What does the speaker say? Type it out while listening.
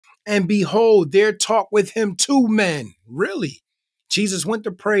And behold, there talked with him two men. Really? Jesus went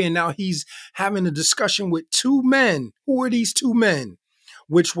to pray, and now he's having a discussion with two men. Who are these two men?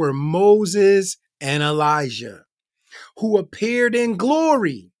 Which were Moses and Elijah, who appeared in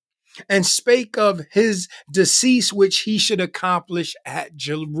glory and spake of his decease, which he should accomplish at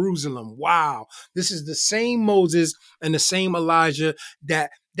Jerusalem. Wow. This is the same Moses and the same Elijah that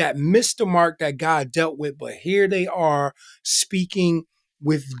missed the mark that God dealt with. But here they are speaking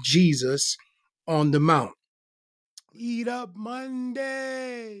with Jesus on the mount. Eat up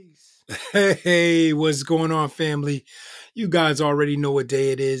Mondays. Hey, what's going on, family? You guys already know what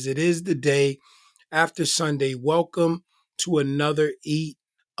day it is. It is the day after Sunday. Welcome to another Eat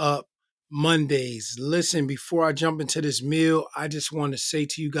Up Mondays. Listen, before I jump into this meal, I just want to say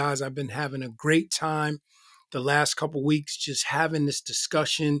to you guys, I've been having a great time the last couple weeks just having this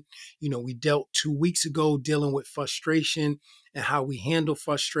discussion. You know, we dealt 2 weeks ago dealing with frustration and how we handle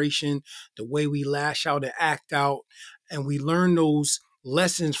frustration, the way we lash out and act out. And we learned those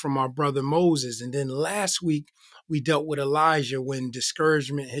lessons from our brother Moses. And then last week, we dealt with Elijah when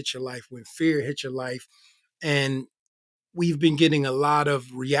discouragement hit your life, when fear hit your life. And we've been getting a lot of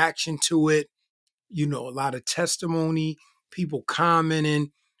reaction to it, you know, a lot of testimony, people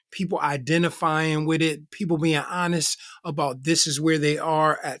commenting, people identifying with it, people being honest about this is where they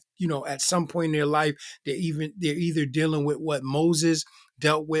are at, you know, at some point in their life. They're either dealing with what Moses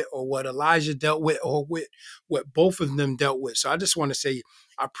dealt with or what Elijah dealt with or with what both of them dealt with. So I just want to say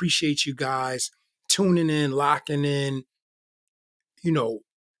I appreciate you guys tuning in, locking in, you know,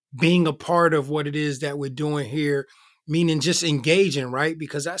 being a part of what it is that we're doing here, meaning just engaging, right?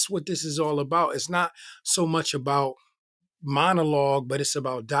 Because that's what this is all about. It's not so much about monologue, but it's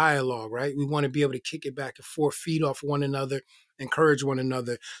about dialogue, right? We want to be able to kick it back and forth, feed off one another, encourage one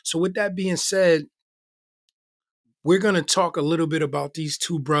another. So with that being said, we're going to talk a little bit about these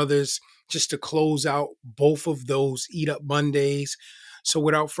two brothers just to close out both of those Eat Up Mondays. So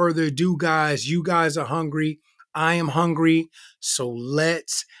without further ado, guys, you guys are hungry. I am hungry. So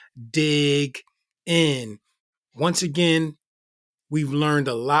let's dig in. Once again, we've learned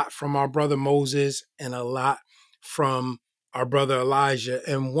a lot from our brother Moses and a lot from our brother Elijah.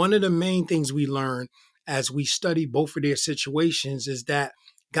 And one of the main things we learn as we study both of their situations is that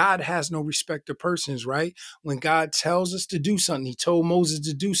God has no respect to persons, right? When God tells us to do something, he told Moses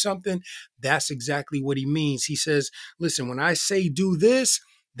to do something, that's exactly what he means. He says, listen, when I say do this,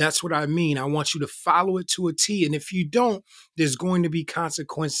 that's what I mean. I want you to follow it to a T. And if you don't, there's going to be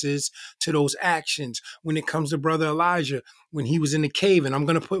consequences to those actions. When it comes to brother Elijah, when he was in the cave, and I'm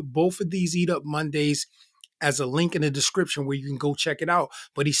going to put both of these Eat Up Mondays as a link in the description where you can go check it out.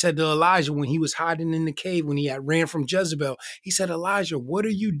 But he said to Elijah when he was hiding in the cave, when he had ran from Jezebel, he said, Elijah, what are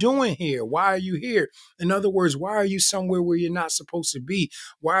you doing here? Why are you here? In other words, why are you somewhere where you're not supposed to be?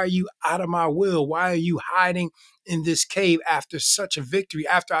 Why are you out of my will? Why are you hiding in this cave after such a victory,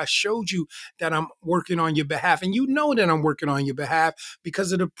 after I showed you that I'm working on your behalf? And you know that I'm working on your behalf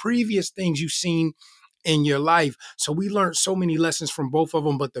because of the previous things you've seen in your life. So we learned so many lessons from both of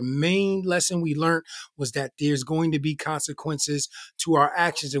them, but the main lesson we learned was that there's going to be consequences to our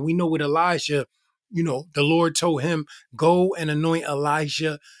actions. And we know with Elijah, you know, the Lord told him, go and anoint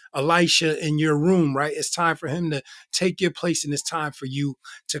Elisha in your room, right? It's time for him to take your place and it's time for you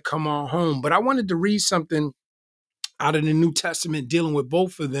to come on home. But I wanted to read something out of the New Testament dealing with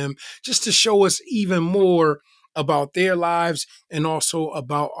both of them just to show us even more about their lives and also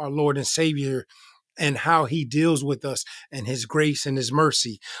about our Lord and Savior and how he deals with us and his grace and his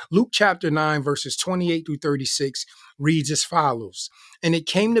mercy. Luke chapter 9, verses 28 through 36 reads as follows. And it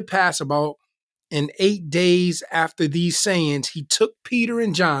came to pass about in 8 days after these sayings, he took Peter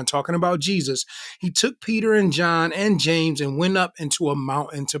and John, talking about Jesus, he took Peter and John and James and went up into a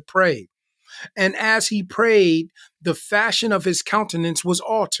mountain to pray. And as he prayed, the fashion of his countenance was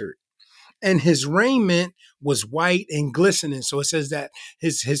altered, and his raiment was white and glistening. So it says that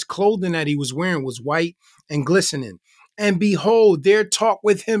his clothing that he was wearing was white and glistening. And behold, there talked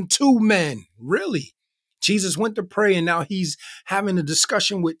with him two men. Really? Jesus went to pray, and now he's having a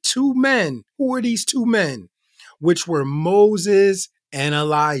discussion with two men. Who are these two men? Which were Moses and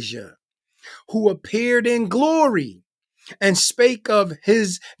Elijah, who appeared in glory and spake of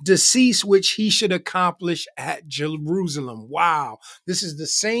his decease, which he should accomplish at Jerusalem. Wow. This is the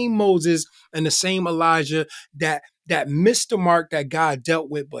same Moses and the same Elijah that missed the mark that God dealt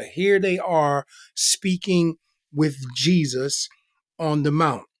with. But here they are speaking with Jesus on the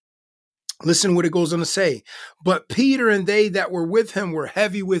mount. Listen what it goes on to say. But Peter and they that were with him were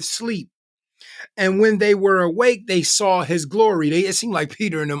heavy with sleep, And when they were awake, they saw his glory. It seemed like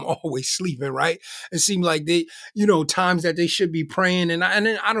Peter and them always sleeping, right? It seemed like they, times that they should be praying. And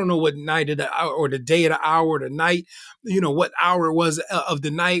then I don't know what night of the hour or the day of the hour or the night, what hour it was of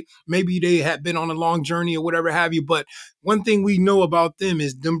the night. Maybe they had been on a long journey or whatever have you. But one thing we know about them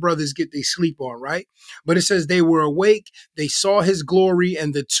is them brothers get their sleep on, right? But it says they were awake, they saw his glory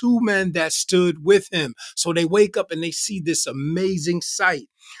and the two men that stood with him. So they wake up and they see this amazing sight.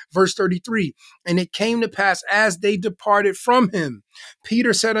 Verse 33, and it came to pass as they departed from him,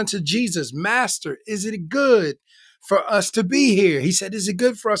 Peter said unto Jesus, Master, is it good for us to be here? He said, is it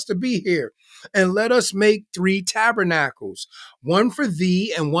good for us to be here? And let us make 3 tabernacles, one for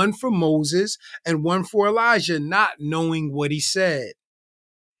thee and one for Moses and one for Elijah, not knowing what he said.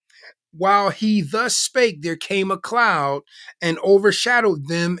 While he thus spake, there came a cloud and overshadowed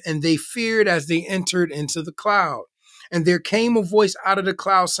them, and they feared as they entered into the cloud. And there came a voice out of the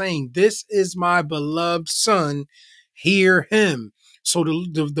cloud saying, this is my beloved son, hear him. So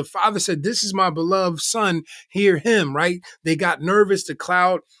the father said, this is my beloved son, hear him, right? They got nervous. The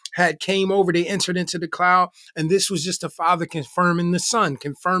cloud had came over. They entered into the cloud. And this was just the father confirming the son,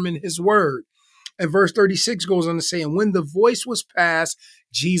 confirming his word. And verse 36 goes on to say, and when the voice was past,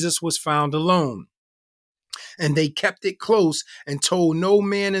 Jesus was found alone. And they kept it close and told no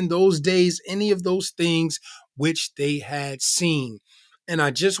man in those days any of those things which they had seen. And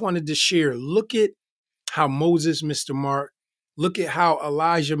I just wanted to share, look at how Moses missed the mark. Look at how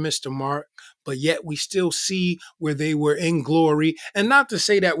Elijah missed the mark, but yet we still see where they were in glory. And not to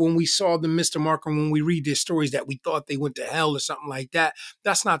say that when we saw them miss the mark or when we read their stories that we thought they went to hell or something like that.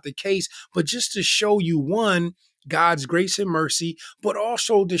 That's not the case. But just to show you, one, God's grace and mercy, but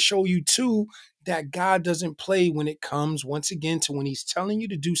also to show you, two, that God doesn't play when it comes, once again, to when he's telling you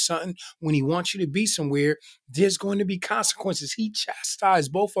to do something, when he wants you to be somewhere, there's going to be consequences. He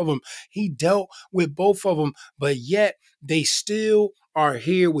chastised both of them. He dealt with both of them, but yet they still are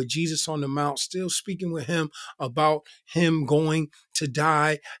here with Jesus on the mount, still speaking with him about him going to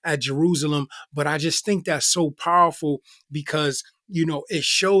die at Jerusalem. But I just think that's so powerful because, it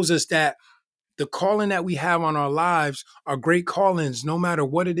shows us that the calling that we have on our lives are great callings, no matter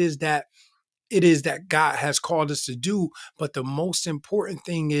what it is that God has called us to do. But the most important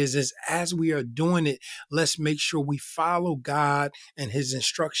thing is as we are doing it, let's make sure we follow God and his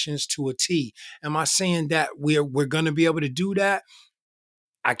instructions to a T. Am I saying that we're going to be able to do that?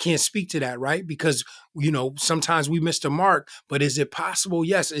 I can't speak to that, right? Because, sometimes we miss the mark, but is it possible?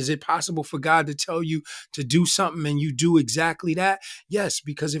 Yes. Is it possible for God to tell you to do something and you do exactly that? Yes,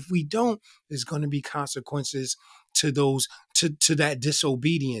 because if we don't, there's going to be consequences to those, to that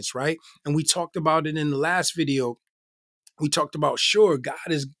disobedience, right? And we talked about it in the last video. We talked about, sure, God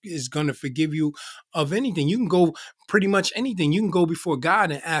is going to forgive you of anything. You can go pretty much anything. You can go before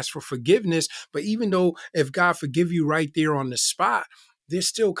God and ask for forgiveness. But even though if God forgive you right there on the spot, there's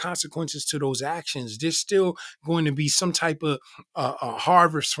still consequences to those actions. There's still going to be some type of a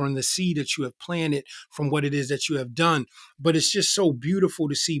harvest from the seed that you have planted from what it is that you have done. But it's just so beautiful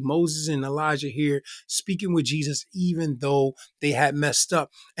to see Moses and Elijah here speaking with Jesus, even though they had messed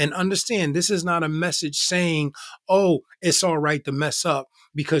up. And understand, this is not a message saying, oh, it's all right to mess up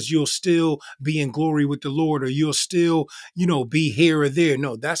because you'll still be in glory with the Lord, or you'll still, be here or there.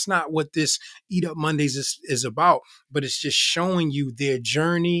 No, that's not what this Eat Up Mondays is about. But it's just showing you their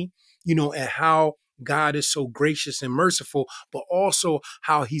journey, and how God is so gracious and merciful, but also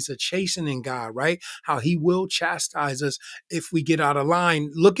how he's a chastening God, right? How he will chastise us if we get out of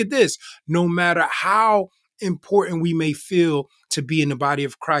line. Look at this. No matter how important we may feel to be in the body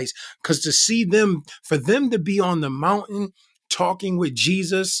of Christ, because to see them, for them to be on the mountain talking with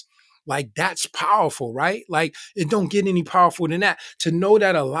Jesus, like that's powerful, right? Like it don't get any powerful than that. To know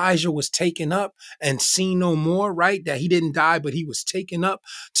that Elijah was taken up and seen no more, right? That he didn't die, but he was taken up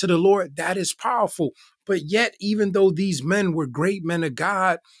to the Lord. That is powerful. But yet, even though these men were great men of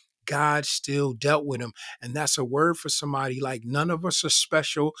God, God still dealt with them. And that's a word for somebody. Like none of us are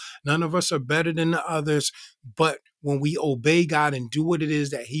special. None of us are better than the others. But when we obey God and do what it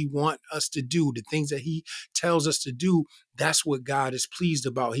is that he wants us to do, the things that he tells us to do, that's what God is pleased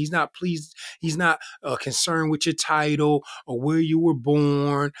about. He's not pleased. He's not concerned with your title or where you were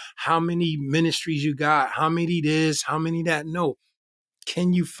born, how many ministries you got, how many this, how many that. No.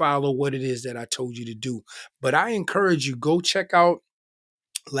 Can you follow what it is that I told you to do? But I encourage you, go check out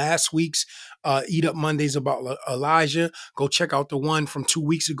last week's Eat Up Mondays about Elijah. Go check out the one from 2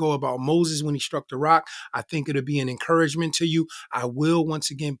 weeks ago about Moses when he struck the rock. I think it'll be an encouragement to you. I will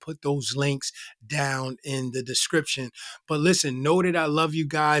once again put those links down in the description. But listen, know that I love you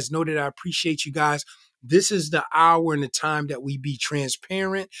guys. Know that I appreciate you guys. This is the hour and the time that we be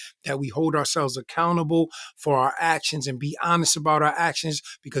transparent, that we hold ourselves accountable for our actions and be honest about our actions,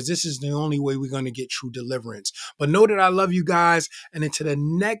 because this is the only way we're going to get true deliverance. But know that I love you guys. And until the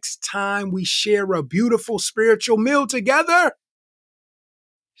next time we share a beautiful spiritual meal together,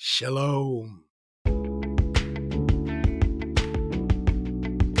 shalom.